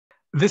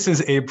This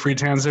is Abe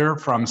Pretanzer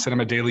from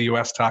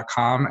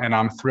cinemadailyus.com, and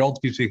I'm thrilled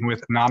to be speaking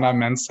with Nana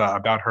Mensah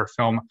about her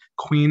film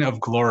Queen of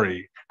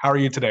Glory. How are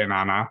you today,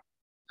 Nana?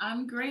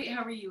 I'm great.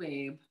 How are you,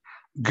 Abe?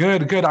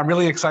 Good, good. I'm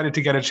really excited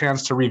to get a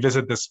chance to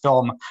revisit this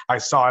film. I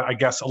saw it, I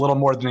guess, a little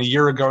more than a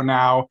year ago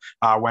now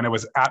when it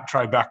was at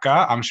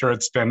Tribeca. I'm sure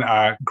it's been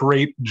a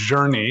great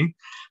journey.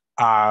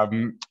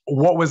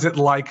 What was it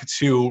like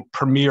to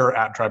premiere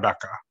at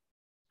Tribeca?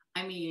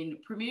 I mean,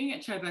 premiering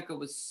at Tribeca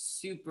was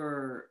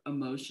super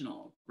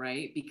emotional,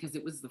 right? Because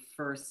it was the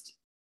first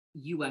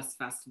US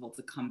festival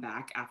to come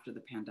back after the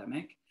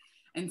pandemic.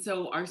 And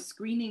so our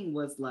screening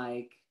was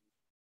like,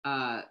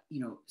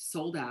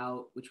 sold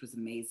out, which was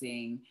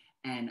amazing.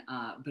 And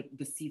but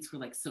the seats were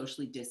like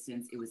socially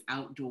distanced. It was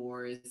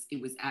outdoors.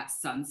 It was at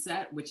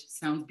sunset, which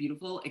sounds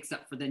beautiful,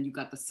 except for then you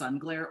got the sun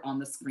glare on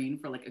the screen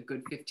for like a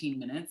good 15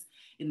 minutes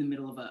in the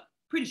middle of a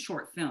pretty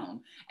short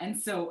film. And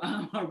so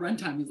our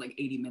runtime was like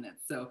 80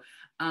 minutes. So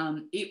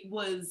it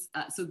was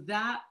so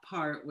that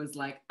part was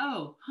like,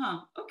 oh,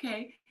 huh,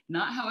 okay,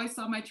 not how I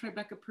saw my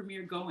Tribeca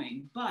premiere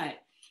going, but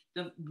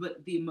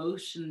the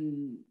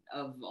emotion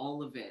of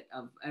all of it,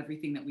 of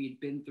everything that we had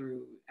been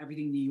through,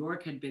 everything New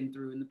York had been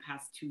through in the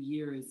past 2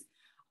 years,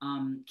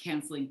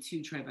 canceling two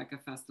Tribeca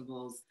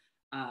festivals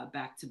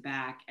back to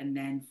back, and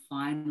then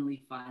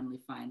finally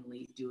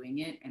doing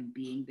it and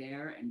being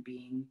there and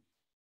being,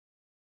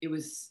 it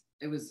was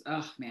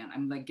oh man,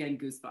 I'm like getting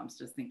goosebumps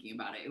just thinking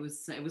about it. It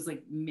was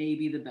like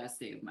maybe the best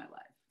day of my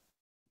life.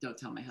 Don't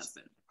tell my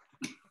husband.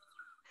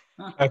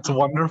 That's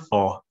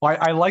wonderful. Well,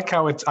 I like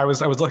how it's. I was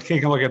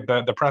taking a look at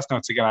the press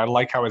notes again. I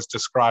like how it's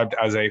described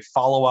as a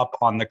follow up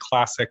on the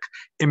classic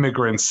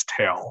immigrant's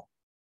tale.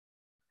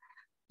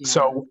 Yeah.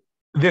 So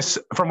this,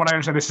 from what I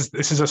understand,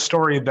 this is a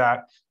story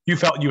that you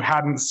felt you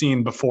hadn't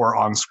seen before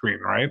on screen,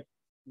 right?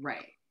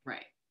 Right.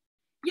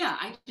 Yeah,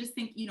 I just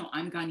think,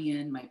 I'm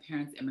Ghanaian. My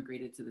parents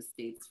immigrated to the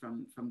States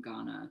from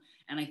Ghana.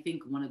 And I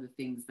think one of the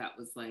things that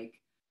was like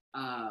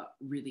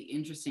really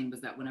interesting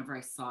was that whenever I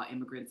saw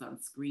immigrants on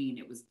screen,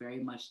 it was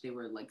very much, they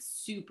were like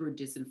super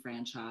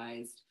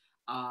disenfranchised,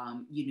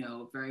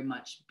 very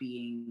much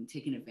being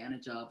taken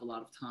advantage of a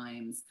lot of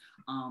times.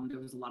 There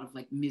was a lot of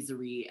like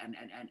misery and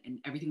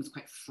everything was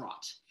quite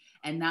fraught.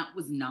 And that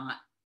was not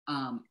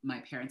my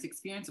parents'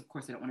 experience. Of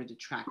course, I don't want to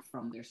detract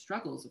from their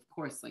struggles. Of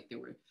course, like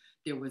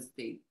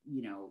they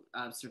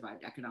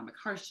survived economic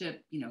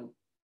hardship,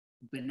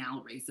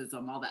 banal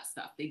racism, all that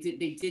stuff. They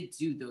did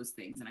do those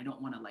things, and I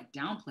don't want to like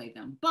downplay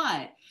them,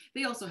 but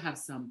they also have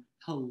some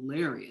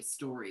hilarious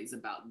stories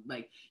about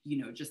like,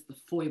 just the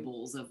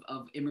foibles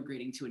of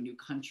immigrating to a new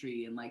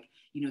country, and like,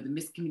 the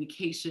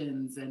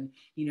miscommunications and,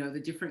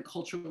 the different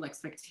cultural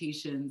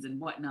expectations and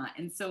whatnot.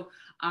 And so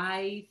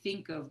I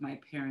think of my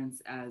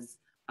parents as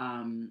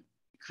kind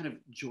of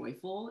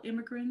joyful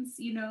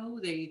immigrants.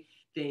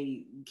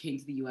 They came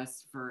to the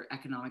U.S. for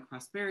economic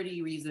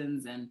prosperity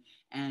reasons, and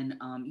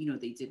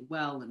they did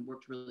well and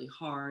worked really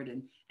hard,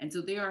 and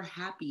so they are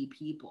happy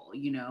people,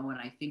 and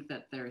I think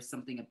that there's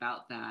something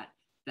about that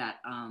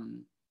I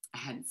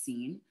hadn't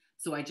seen.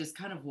 So I just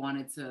kind of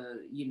wanted to,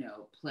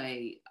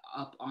 play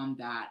up on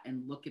that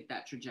and look at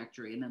that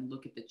trajectory, and then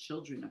look at the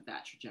children of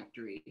that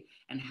trajectory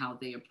and how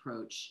they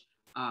approach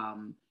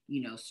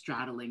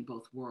straddling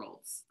both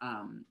worlds,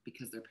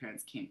 because their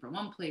parents came from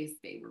one place,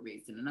 they were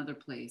raised in another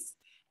place,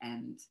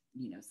 and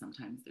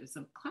sometimes there's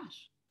some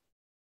clash.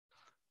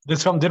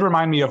 This film did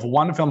remind me of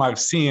one film I've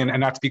seen,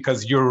 and that's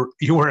because you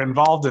were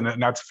involved in it,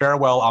 and that's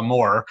Farewell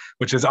Amor,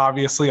 which is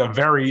obviously a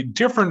very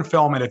different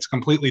film, and it's a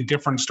completely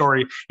different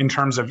story in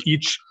terms of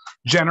each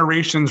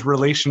generation's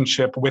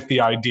relationship with the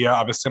idea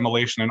of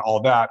assimilation and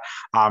all that.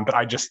 But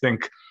I just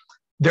think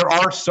there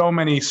are so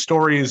many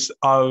stories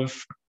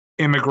of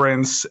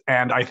immigrants,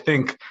 and I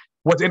think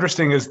what's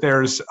interesting is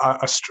there's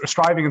a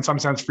striving in some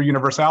sense for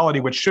universality,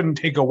 which shouldn't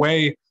take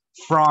away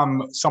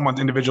from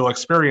someone's individual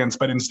experience,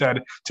 but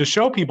instead to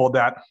show people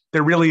that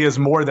there really is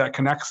more that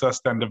connects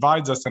us than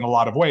divides us in a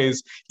lot of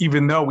ways,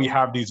 even though we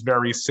have these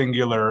very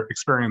singular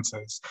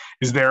experiences.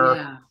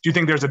 Yeah. Do you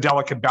think there's a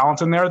delicate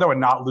balance in there though,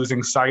 and not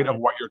losing sight of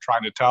what you're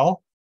trying to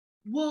tell?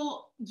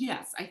 Well,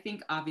 yes, I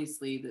think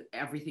obviously that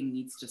everything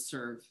needs to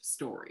serve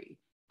story.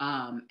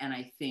 And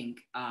I think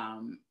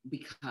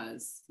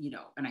because,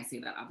 and I say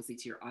that obviously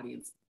to your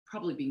audience,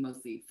 probably being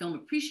mostly film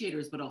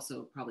appreciators, but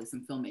also probably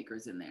some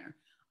filmmakers in there.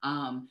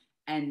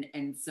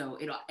 And so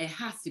it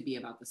has to be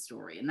about the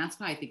story. And that's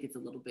why I think it's a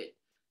little bit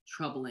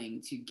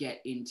troubling to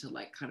get into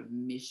like kind of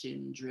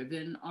mission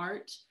driven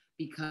art,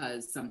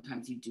 because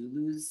sometimes you do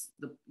lose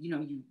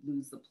you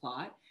lose the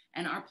plot.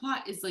 And our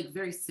plot is like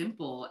very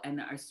simple, and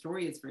our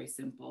story is very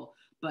simple,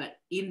 but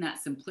in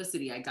that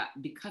simplicity,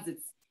 because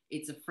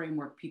it's a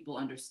framework people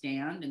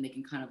understand, and they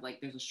can kind of like,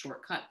 there's a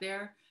shortcut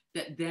there,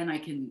 that then I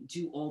can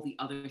do all the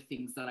other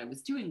things that I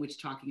was doing,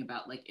 which talking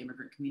about like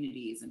immigrant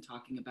communities and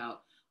talking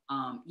about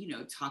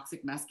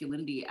toxic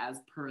masculinity as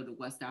per the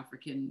West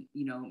African,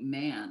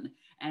 man.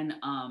 And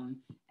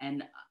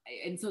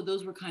so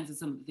those were kinds of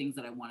some of the things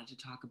that I wanted to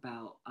talk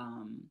about,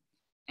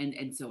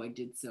 and so I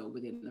did so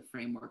within the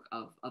framework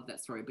of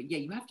that story. But yeah,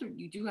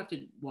 you do have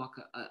to walk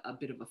a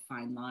bit of a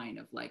fine line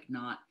of like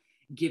not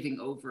giving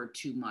over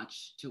too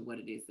much to what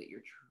it is that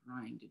you're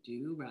trying to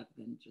do, rather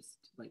than just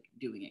like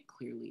doing it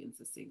clearly and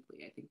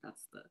succinctly. I think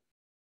that's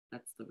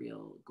the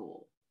real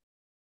goal.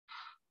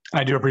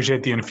 I do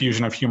appreciate the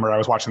infusion of humor. I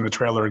was watching the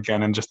trailer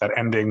again, and just that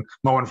ending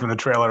moment from the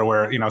trailer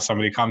where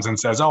somebody comes and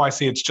says, "Oh, I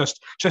see, it's just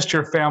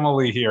your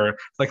family here."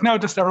 It's like, no,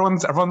 just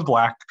everyone's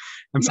black.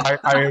 And so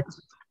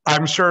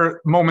I'm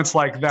sure moments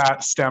like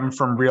that stem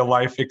from real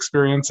life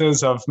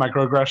experiences of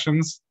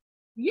microaggressions.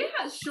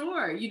 Yeah,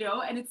 sure.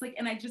 And it's like,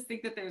 and I just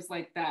think that there's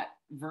like that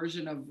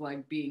version of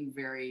like being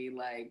very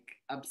like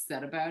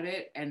upset about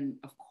it. And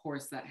of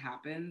course that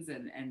happens,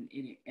 and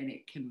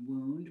it can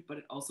wound, but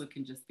it also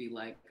can just be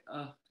like,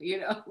 and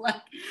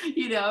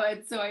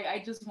so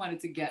I just wanted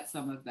to get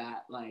some of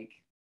that, like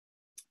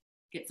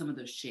get some of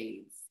those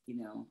shades,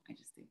 I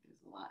just think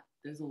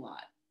there's a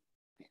lot.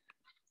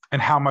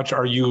 And how much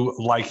are you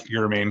like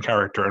your main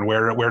character, and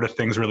where do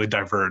things really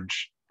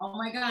diverge? Oh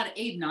my God,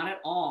 Abe, not at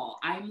all.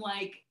 I'm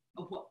like,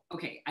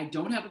 okay, I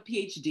don't have a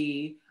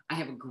PhD. I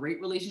have a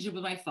great relationship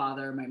with my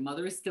father. My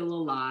mother is still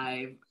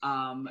alive.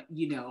 I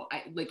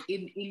like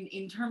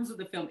in terms of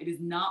the film, it is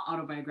not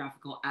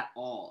autobiographical at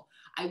all.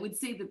 I would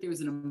say that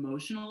there's an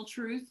emotional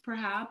truth,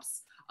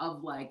 perhaps,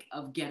 of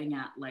getting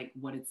at like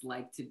what it's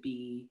like to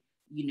be,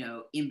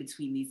 in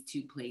between these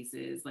two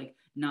places, like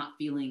not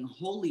feeling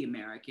wholly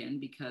American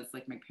because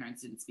like my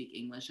parents didn't speak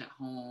English at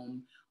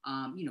home.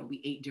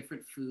 We ate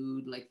different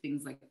food, like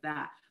things like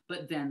that.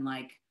 But then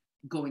like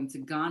going to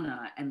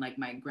Ghana, and like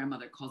my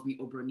grandmother calls me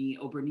Obroni.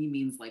 Obroni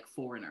means like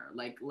foreigner,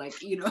 like like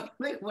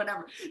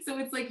whatever. So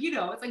it's like,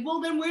 it's like,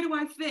 well, then where do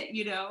I fit,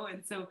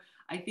 And so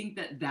I think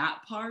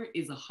that part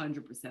is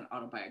 100%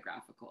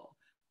 autobiographical,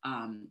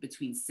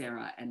 between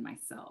Sarah and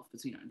myself,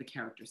 between the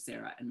character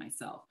Sarah and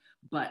myself.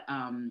 But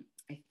I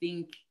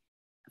think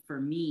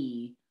for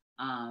me,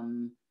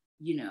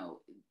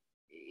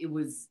 it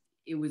was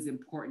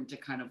important to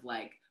kind of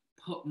like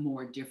put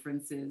more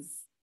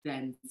differences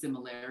than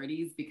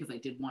similarities, because I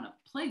did want to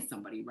play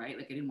somebody, right?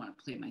 Like I didn't want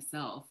to play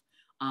myself.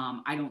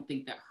 I don't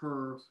think that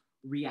her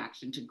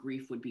reaction to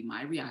grief would be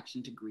my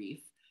reaction to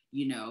grief.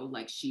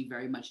 Like she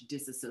very much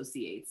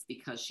disassociates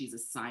because she's a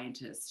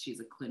scientist, she's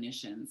a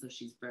clinician. So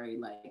she's very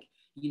like,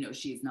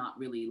 she's not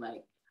really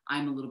like,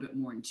 I'm a little bit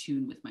more in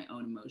tune with my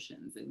own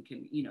emotions and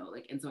can,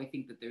 and so I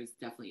think that there's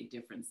definitely a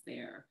difference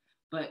there.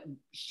 But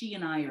she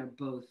and I are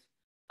both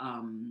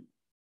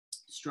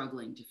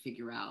struggling to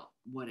figure out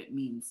what it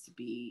means to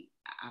be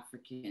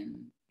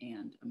African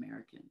and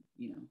American,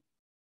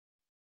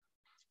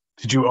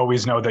 Did you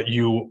always know that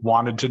you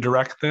wanted to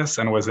direct this?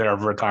 And was there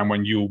ever a time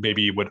when you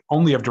maybe would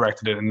only have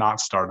directed it and not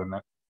starred in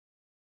it?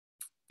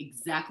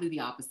 Exactly the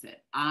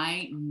opposite.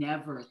 I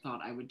never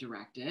thought I would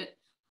direct it.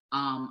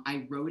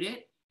 I wrote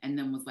it and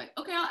then was like,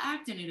 okay, I'll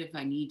act in it if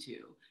I need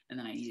to. And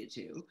then I needed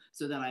to.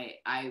 So then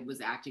I was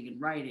acting and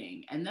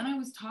writing. And then I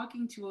was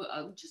talking to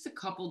just a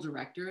couple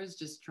directors,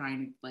 just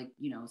trying to like,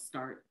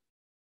 start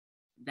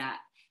that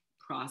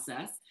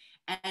process.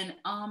 And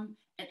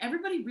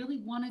everybody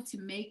really wanted to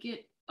make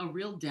it a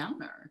real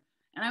downer.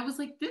 And I was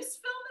like, this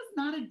film is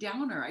not a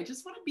downer. I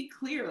just want to be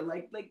clear.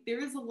 Like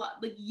there is a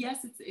lot, like,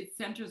 yes, it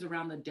centers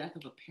around the death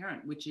of a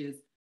parent, which is,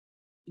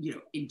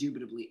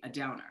 indubitably a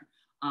downer.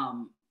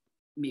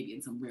 Maybe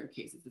in some rare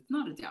cases it's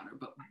not a downer,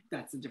 but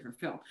that's a different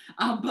film.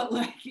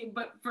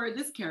 But for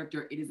this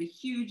character, it is a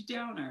huge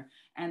downer.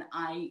 And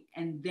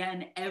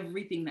then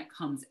everything that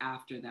comes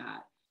after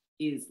that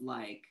is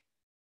like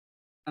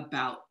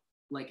about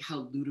like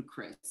how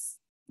ludicrous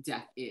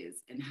death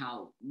is, and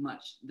how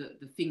much the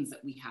things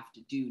that we have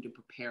to do to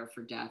prepare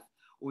for death,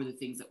 or the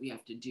things that we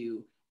have to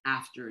do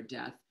after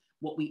death,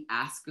 what we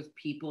ask of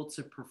people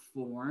to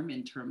perform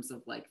in terms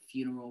of like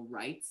funeral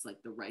rites,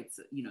 like the rites,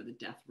 the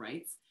death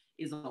rites,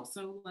 is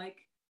also like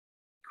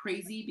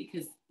crazy,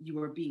 because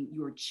you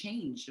are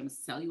changed on a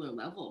cellular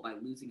level by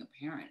losing a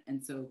parent.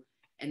 And so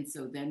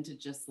then to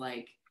just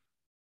like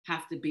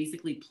have to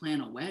basically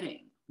plan a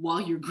wedding while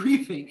you're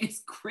grieving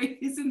is crazy.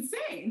 It's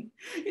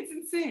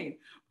insane.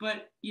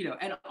 But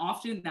and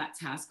often that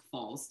task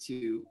falls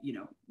to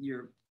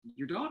your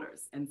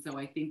daughters. And so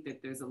I think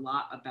that there's a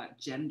lot about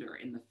gender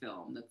in the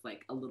film that's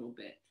like a little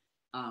bit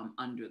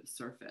under the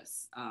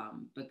surface,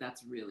 but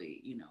that's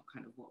really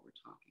kind of what we're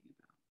talking about.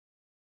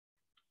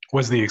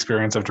 Was the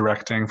experience of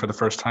directing for the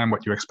first time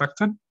what you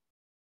expected?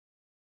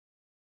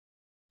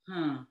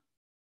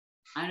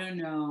 I don't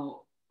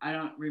know. I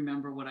don't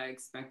remember what I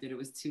expected. It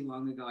was too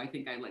long ago. I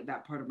think I like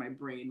that part of my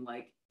brain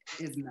like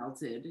is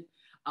melted.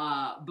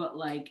 But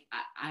like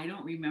I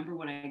don't remember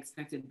what I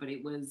expected, but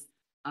it was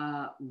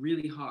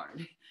really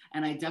hard.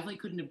 And I definitely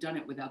couldn't have done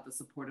it without the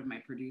support of my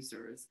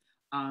producers.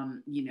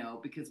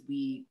 Because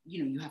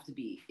you have to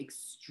be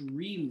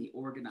extremely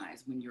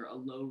organized when you're a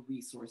low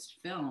resourced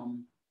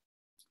film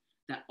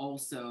that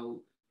also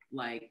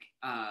like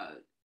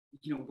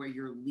where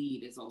your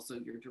lead is also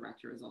your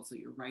director, is also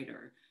your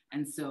writer.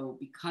 And so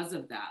because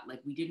of that,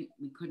 like we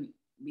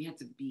had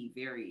to be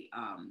very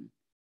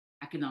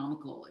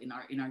economical in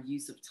our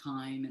use of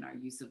time and our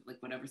use of like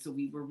whatever. So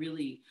we were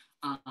really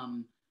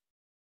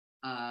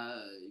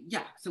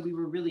so we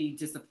were really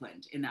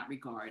disciplined in that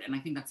regard. And I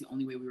think that's the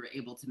only way we were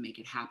able to make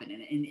it happen.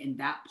 And in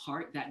that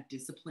part, that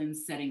discipline,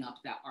 setting up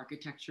that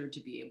architecture to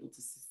be able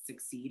to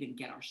succeed and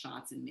get our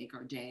shots and make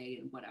our day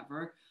and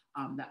whatever,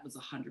 that was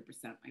 100%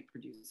 my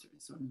producers.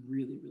 So I'm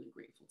really, really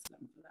grateful to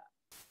them for that.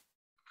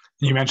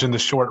 You mentioned the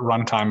short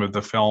runtime of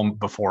the film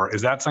before.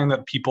 Is that something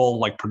that people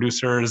like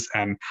producers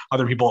and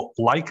other people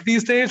like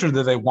these days, or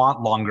do they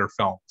want longer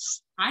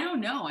films? I don't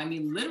know. I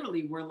mean,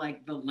 literally, we're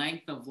like the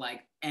length of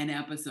like an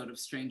episode of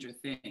Stranger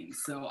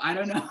Things. So I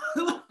don't know.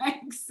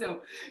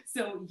 so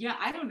yeah,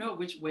 I don't know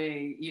which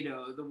way, you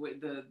know,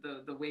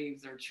 the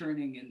waves are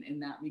churning in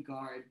that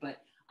regard. But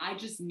I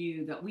just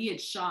knew that we had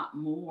shot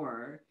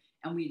more,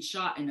 and we had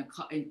shot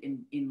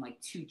in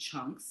like 2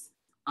 chunks.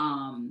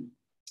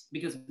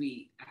 Because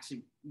we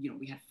actually, you know,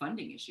 we had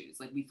funding issues.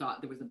 Like we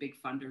thought there was a big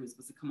funder who was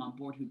supposed to come on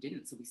board who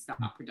didn't. So we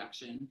stopped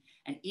production.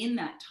 And in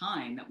that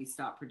time that we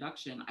stopped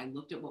production, I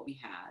looked at what we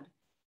had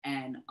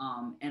and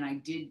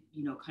I did,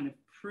 you know, kind of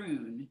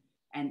prune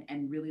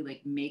and really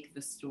like make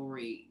the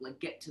story, like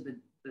get to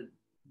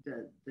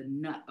the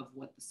nut of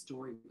what the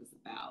story was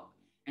about.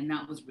 And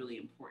that was really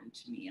important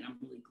to me. And I'm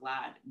really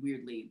glad,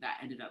 weirdly, that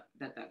ended up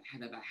that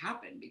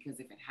happened, because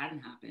if it hadn't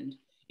happened,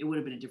 it would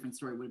have been a different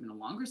story. It would have been a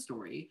longer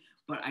story,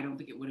 but I don't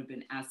think it would have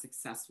been as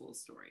successful a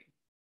story.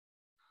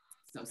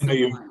 So,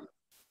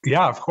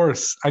 yeah, of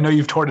course. I know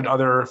you've toured at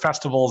other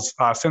festivals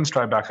since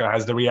Tribeca.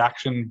 Has the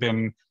reaction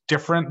been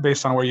different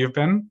based on where you've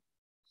been?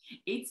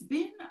 It's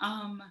been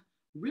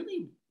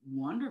really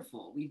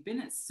wonderful. We've been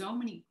at so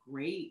many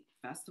great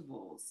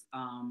festivals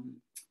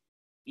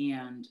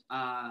and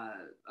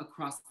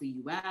across the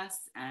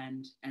U.S.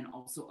 and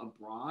also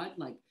abroad.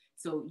 Like,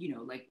 so, you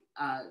know, like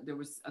there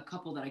was a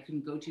couple that I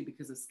couldn't go to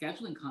because of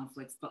scheduling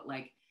conflicts, but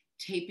like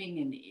taping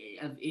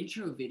an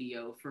intro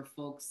video for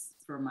folks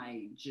for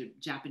my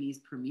Japanese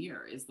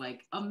premiere is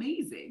like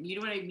amazing. You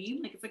know what I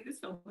mean? Like, it's like this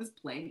film was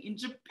playing in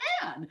Japan.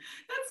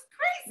 That's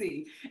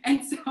crazy.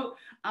 And so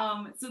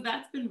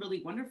that's been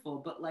really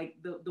wonderful. But like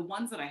the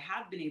ones that I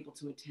have been able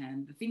to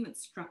attend, the thing that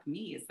struck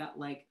me is that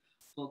like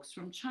folks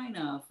from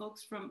China,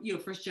 folks from, you know,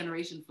 first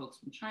generation folks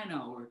from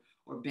China or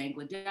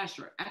Bangladesh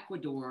or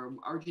Ecuador, or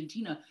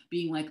Argentina,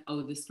 being like,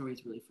 oh, this story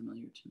is really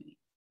familiar to me.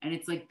 And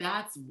it's like,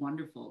 that's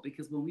wonderful,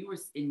 because when we were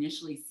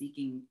initially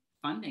seeking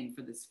funding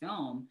for this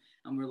film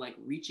and we're like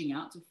reaching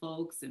out to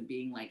folks and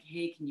being like,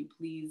 hey, can you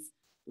please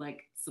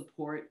like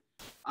support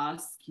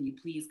us? Can you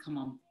please come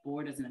on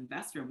board as an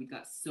investor? And we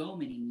got so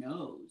many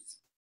no's.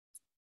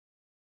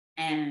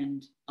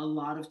 And a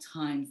lot of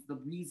times the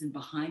reason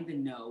behind the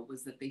no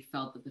was that they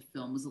felt that the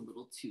film was a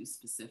little too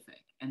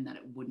specific and that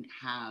it wouldn't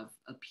have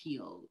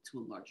appeal to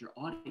a larger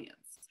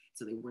audience.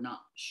 So they were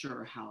not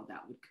sure how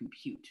that would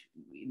compute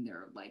in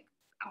their like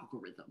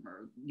algorithm,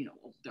 or, you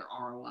know, their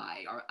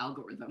ROI or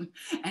algorithm.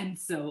 And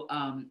so,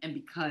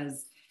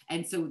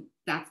 and so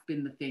that's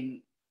been the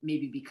thing,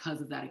 maybe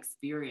because of that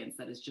experience,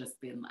 that has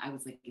just been, I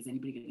was like, is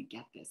anybody going to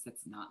get this?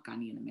 That's not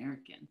Ghanaian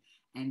American.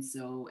 And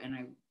so, and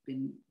I've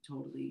been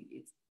totally,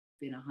 it's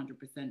been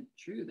 100%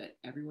 true that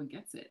everyone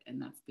gets it.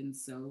 And that's been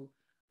so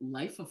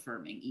life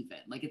affirming, even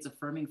like it's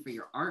affirming for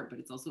your art, but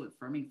it's also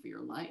affirming for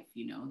your life,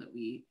 you know, that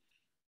we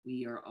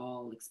are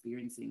all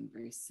experiencing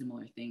very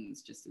similar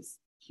things just as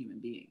human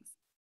beings.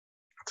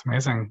 That's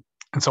amazing.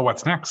 And so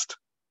what's next?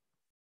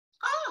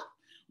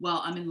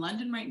 Well, I'm in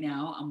London right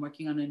now. I'm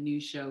working on a new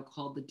show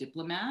called The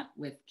Diplomat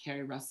with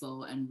Carrie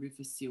Russell and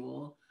Rufus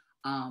Sewell.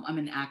 I'm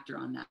an actor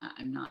on that.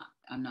 I'm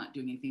not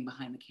doing anything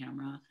behind the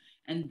camera.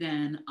 And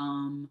then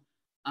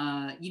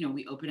you know,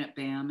 we open at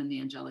BAM in the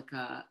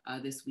Angelica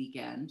this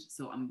weekend.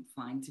 So I'm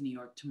flying to New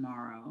York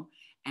tomorrow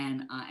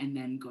and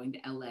then going to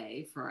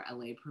LA for our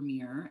LA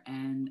premiere.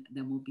 And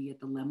then we'll be at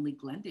the Lemley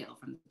Glendale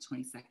from the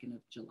 22nd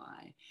of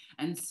July.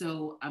 And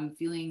so I'm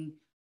feeling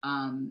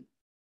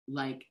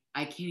like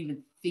I can't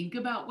even think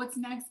about what's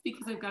next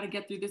because I've got to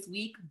get through this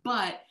week,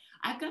 but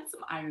I've got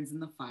some irons in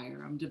the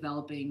fire. I'm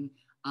developing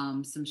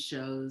some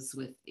shows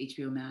with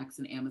HBO Max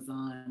and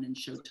Amazon and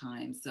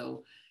Showtime.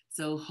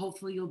 So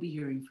hopefully you'll be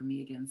hearing from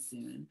me again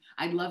soon.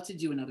 I'd love to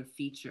do another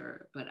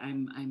feature, but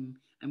I'm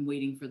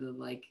waiting for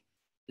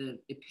the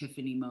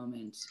epiphany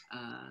moment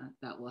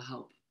that will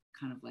help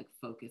kind of like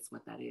focus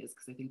what that is,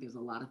 because I think there's a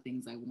lot of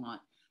things I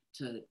want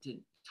to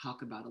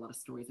talk about, a lot of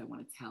stories I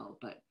want to tell,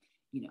 but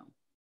you know,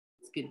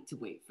 it's good to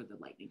wait for the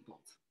lightning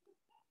bolt.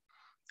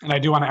 And I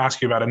do want to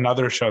ask you about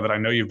another show that I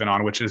know you've been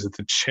on, which is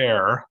The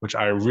Chair, which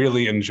I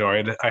really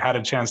enjoyed. I had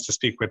a chance to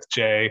speak with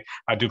Jay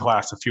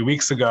Duplass a few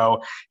weeks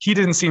ago. He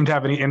didn't seem to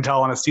have any intel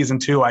on a season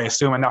 2. I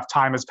assume enough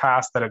time has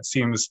passed that it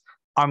seems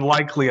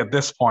unlikely at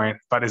this point,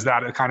 but is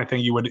that the kind of thing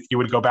you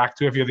would go back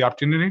to if you had the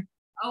opportunity?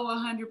 Oh,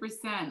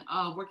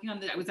 100%. Working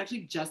on I was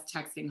actually just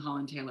texting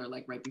Holland Taylor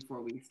like right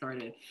before we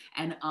started.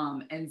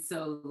 And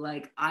so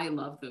like, I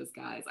love those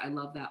guys. I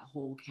love that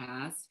whole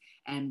cast.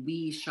 And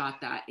we shot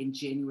that in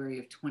January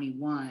of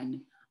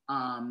 21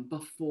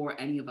 before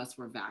any of us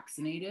were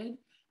vaccinated.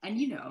 And,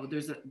 you know,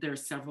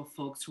 there's several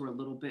folks who are a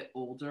little bit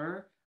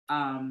older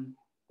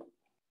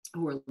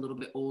who were a little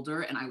bit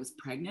older, and I was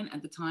pregnant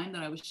at the time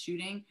that I was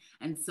shooting.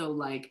 And so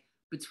like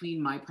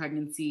between my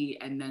pregnancy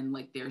and then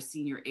like their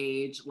senior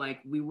age, like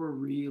we were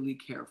really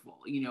careful,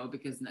 you know,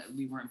 because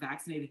we weren't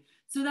vaccinated.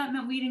 So that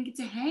meant we didn't get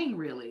to hang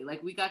really.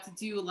 Like we got to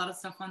do a lot of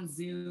stuff on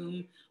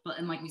Zoom, but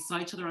and like we saw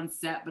each other on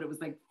set, but it was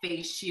like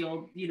face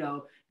shield, you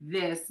know,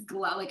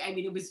 like, I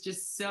mean, it was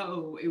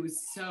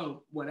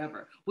so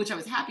whatever, which I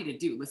was happy to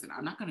do. Listen,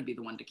 I'm not going to be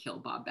the one to kill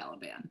Bob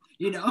Balaban,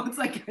 you know, it's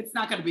like, it's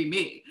not going to be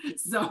me.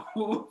 So,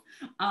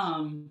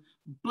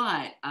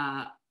 but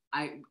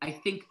I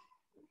think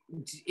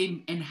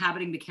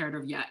inhabiting the character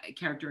of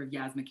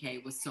Yaz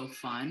McKay was so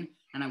fun,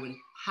 and I would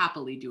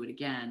happily do it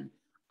again.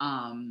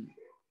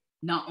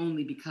 Not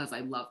only because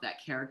I love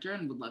that character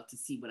and would love to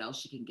see what else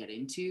she can get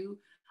into,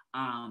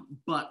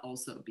 but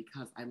also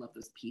because I love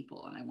those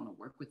people and I want to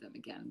work with them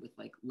again with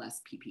like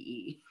less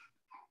PPE.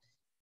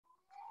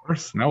 Of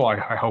course, no,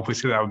 I hope we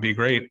see that. Would be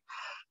great.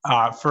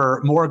 For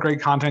more great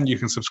content, you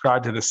can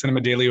subscribe to the Cinema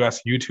Daily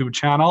US YouTube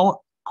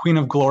channel. Queen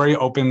of Glory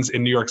opens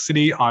in New York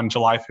City on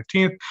July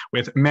 15th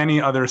with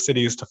many other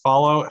cities to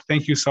follow.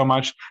 Thank you so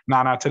much,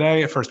 Nana,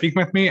 today for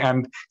speaking with me,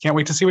 and can't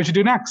wait to see what you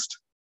do next.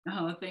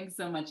 Oh, thanks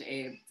so much,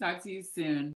 Abe. Talk to you soon.